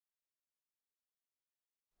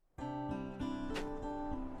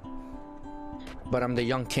but I'm the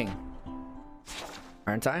young king,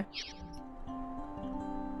 aren't I?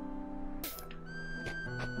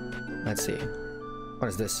 Let's see. What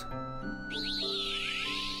is this?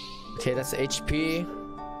 Okay, that's HP.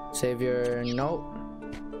 Save your note.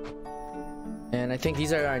 And I think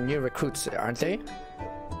these are our new recruits, aren't they?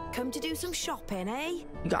 Come to do some shopping, eh?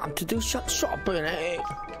 Got to do shopping, eh?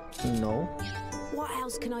 No. What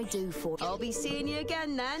else can I do for you? I'll be seeing you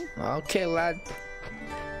again then. Okay, lad.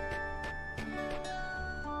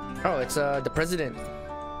 Oh, it's the president.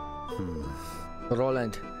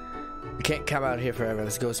 Roland. We can't camp out here forever.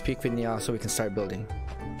 Let's go speak with Niall so we can start building.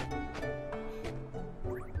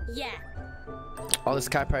 Yeah. All the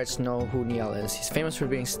Sky Pirates know who Niall is. He's famous for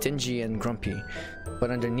being stingy and grumpy,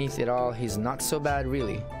 but underneath it all, he's not so bad,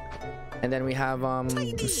 really. And then we have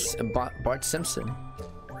Bart Simpson.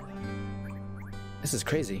 This is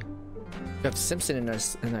crazy. We have Simpson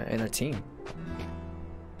in our team.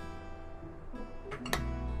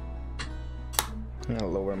 I'm gonna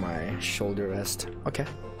lower my shoulder rest. Okay.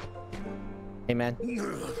 Hey man.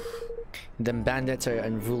 Them bandits are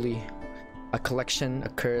unruly. A collection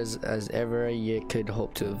occurs as ever you could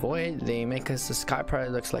hope to avoid. They make us the Sky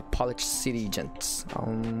Pirate looks like polished city gents.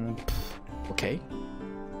 Okay.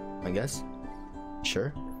 I guess.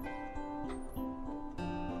 Sure.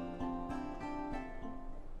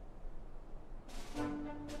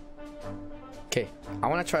 Okay. I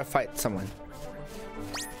wanna try to fight someone.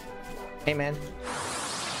 Hey man.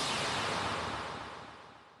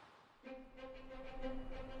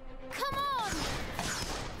 Come on.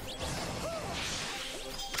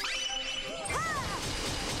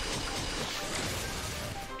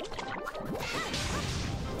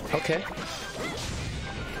 Okay.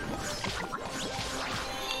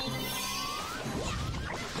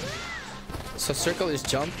 So circle is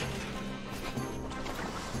jump.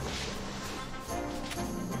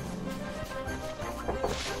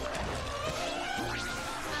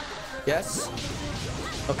 Yes.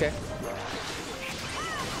 Okay.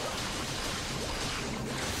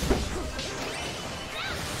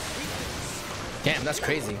 Damn, that's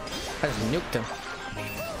crazy. I just nuked him.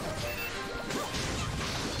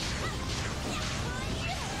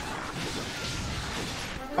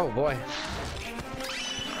 Oh boy.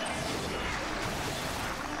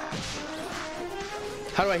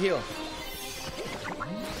 How do I heal?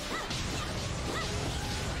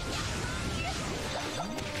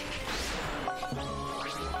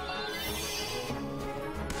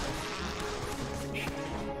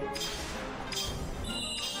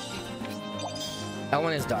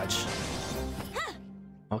 L1 is dodge.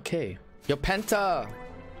 Okay. Yo, Penta!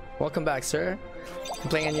 Welcome back, sir. I'm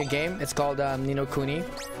playing a new game. It's called Kuni.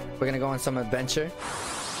 We're gonna go on some adventure.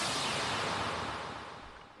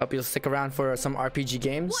 Hope you'll stick around for some RPG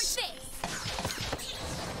games. What's this?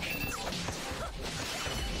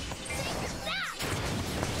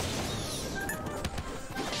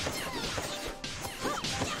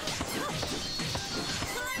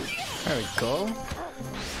 There we go.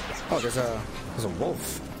 Oh, there's a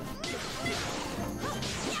wolf.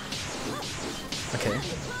 Okay.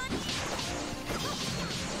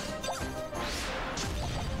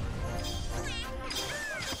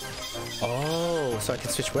 Oh, so I can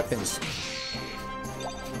switch weapons.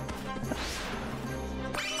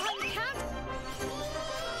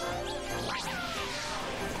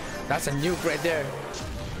 That's a nuke right there.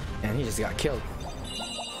 And he just got killed.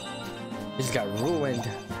 He just got ruined.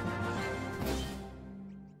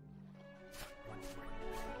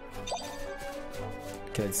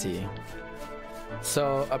 Okay, let's see.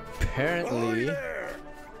 So apparently,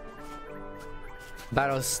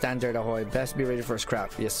 battle standard ahoy. Best be ready for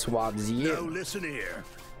scrap. Yes, swabs. Yeah. Now listen here.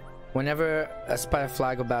 Whenever a spy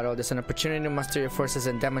flag of battle, there's an opportunity to muster your forces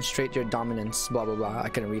and demonstrate your dominance. Blah blah blah. I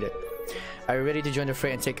couldn't read it. Are you ready to join the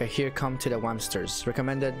fray and take a here come to the Whamsters?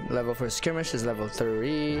 Recommended level for skirmish is level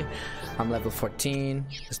 3. I'm level 14.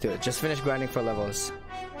 Let's do it. Just finished grinding for levels.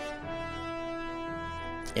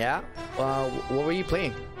 Yeah. What were you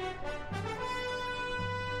playing?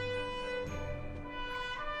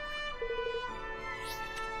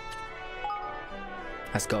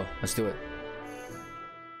 Let's go. Let's do it.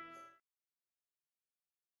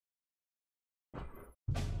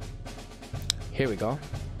 Here we go.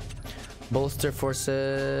 Bolster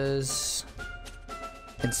forces.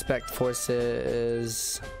 Inspect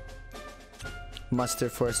forces. Muster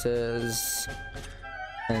forces.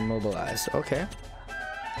 And mobilize. Okay.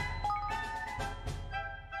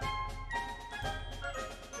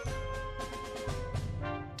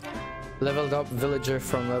 Leveled up villager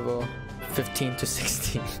from level 15 to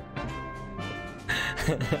 16.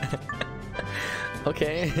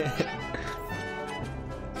 Okay.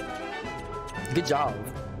 Good job.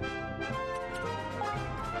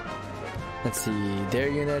 Let's see, their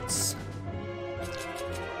units.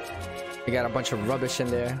 We got a bunch of rubbish in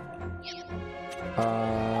there.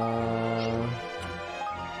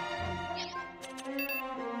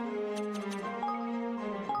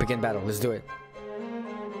 Begin battle. Let's do it.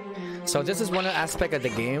 So this is one aspect of the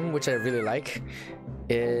game which I really like,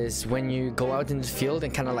 is when you go out in the field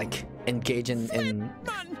and kind of like engage in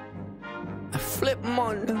a flip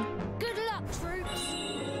mon. Good luck, troops.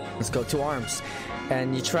 Let's go, 2 arms,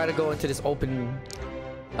 and you try to go into this open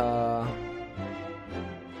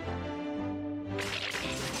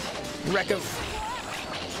wreck of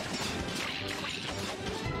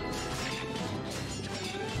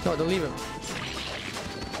no, don't leave him.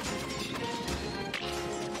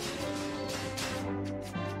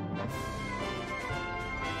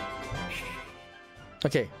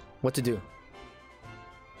 Okay, what to do?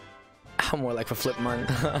 I'm more like a flip man.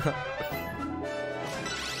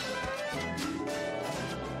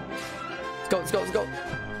 Let's go, let's go, let's go.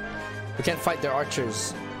 We can't fight their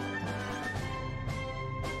archers.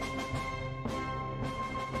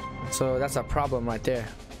 So that's a problem right there.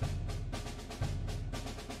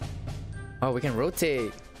 Oh, we can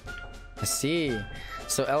rotate. I see.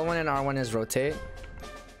 So L1 and R1 is rotate.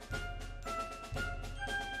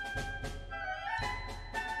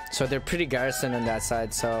 So they're pretty garrison on that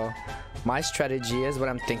side. So my strategy is, what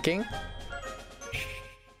I'm thinking.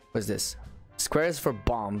 What's this? Squares for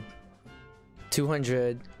bomb.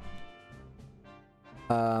 200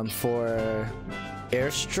 for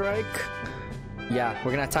airstrike. Yeah,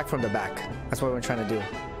 we're gonna attack from the back. That's what we're trying to do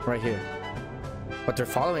right here. But they're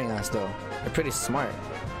following us though. They're pretty smart.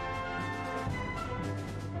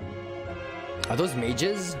 Are those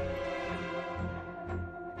mages?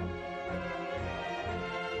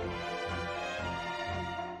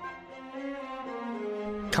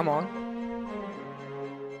 Come on.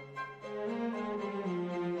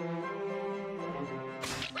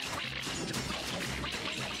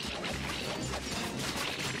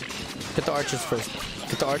 Get the archers first.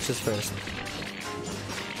 Get the archers first.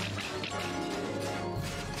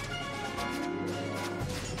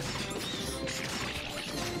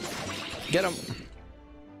 Get him.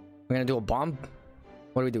 We're gonna do a bomb.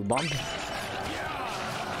 What do we do? Bomb?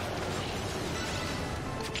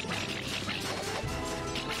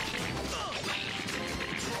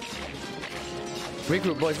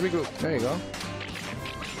 Regroup, boys, regroup. There you go.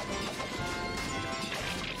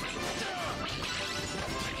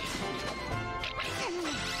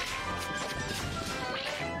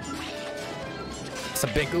 It's a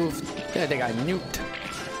big oof. Yeah, they got nuked.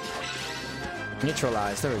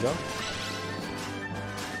 Neutralized. There we go.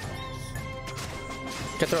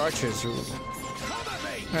 Get their archers.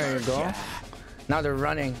 There you go. Now they're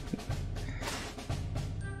running.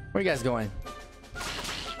 Where are you guys going?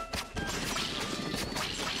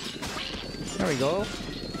 There we go.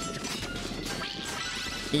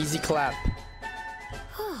 Easy clap.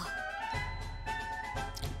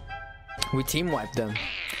 We team wiped them.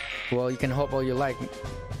 Well, you can hope all you like.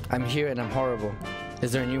 I'm here and I'm horrible.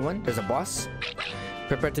 Is there a new one? There's a boss?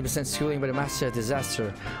 Prepare to be sent schooling by the master of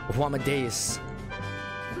disaster of Amadeus.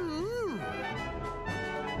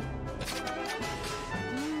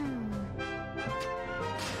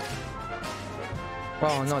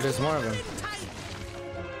 Oh no, there's more of them.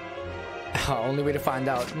 Only way to find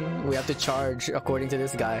out. We have to charge according to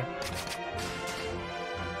this guy.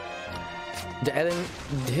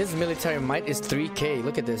 His military might is 3k.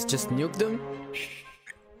 Look at this. Just nuke them.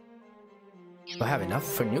 Do I have enough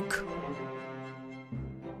for nuke?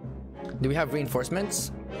 Do we have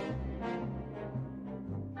reinforcements?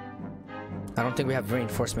 I don't think we have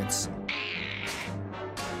reinforcements.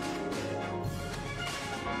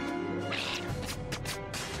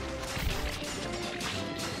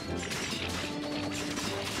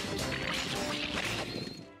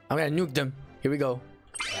 I'm gonna nuke them. Here we go.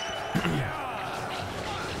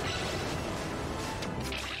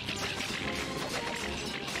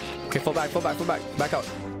 Okay, fall back, fall back, fall back. Back out.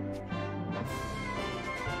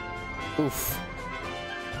 Oof.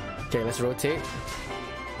 Okay, let's rotate.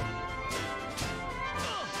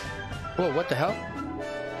 Whoa, what the hell?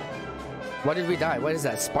 Why did we die? What is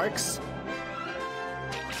that? Sparks?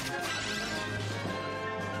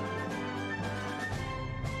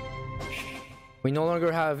 We no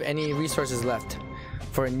longer have any resources left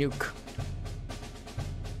for a nuke.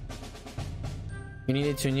 You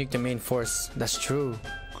needed to nuke the main force. That's true.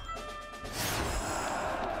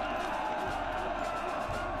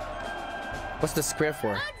 What's the square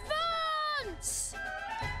for? Advance!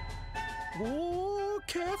 Oh,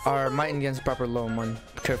 careful. Our might against proper low, man.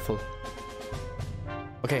 Careful.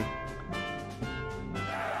 Okay.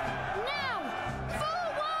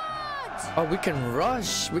 Oh, we can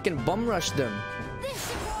rush. We can bum rush them. This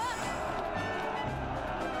should work.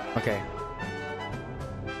 Okay.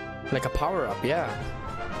 Like a power up, yeah.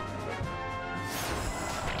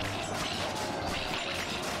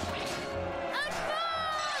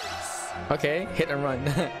 Advance! Okay, hit and run.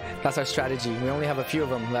 That's our strategy. We only have a few of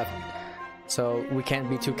them left, so we can't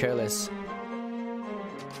be too careless.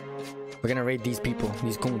 We're gonna raid these people,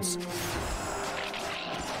 these goons.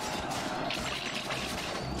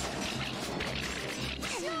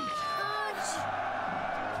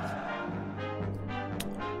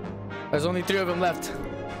 There's only 3 of them left.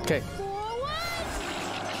 Okay. Forward!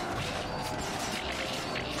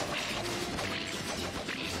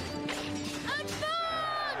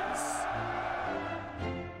 Advance!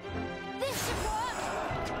 This should work.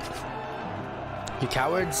 You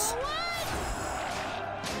cowards.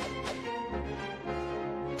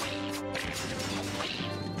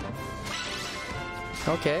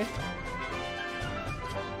 Okay.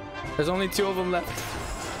 There's only 2 of them left.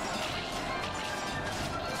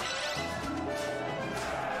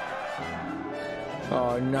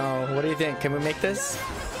 Oh no, what do you think? Can we make this?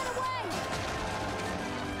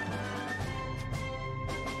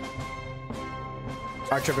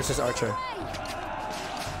 Archer versus Archer.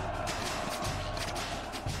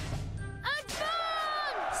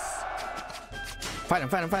 Advance! Fight him,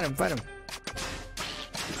 fight him, fight him, fight him.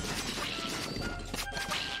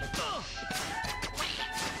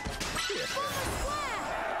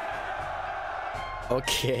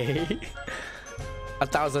 Okay.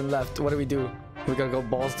 1,000 left. What do we do? We're gonna go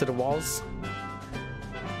balls to the walls.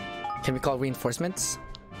 Can we call reinforcements?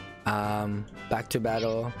 Back to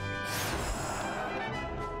battle.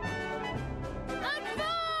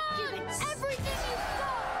 Advance! Everything you've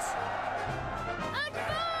got!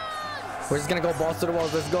 Advance! We're just gonna go balls to the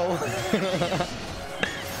walls. Let's go.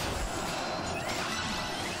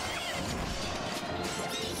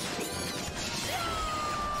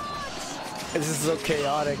 This is so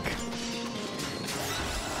chaotic.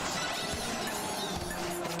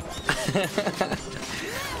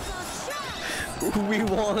 We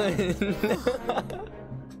won.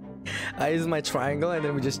 I used my triangle and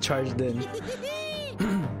then we just charged in.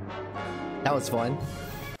 That was fun.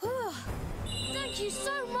 Thank you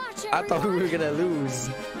so much, I thought we everyone. were gonna lose.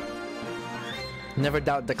 Never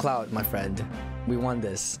doubt the clout, my friend. We won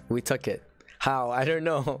this. We took it. How? I don't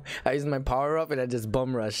know. I used my power up and I just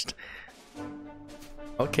bum rushed.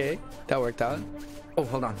 Okay, that worked out. Oh,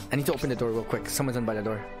 hold on. I need to open the door real quick. Someone's in by the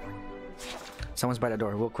door. Someone's by the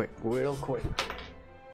door real quick. Real quick.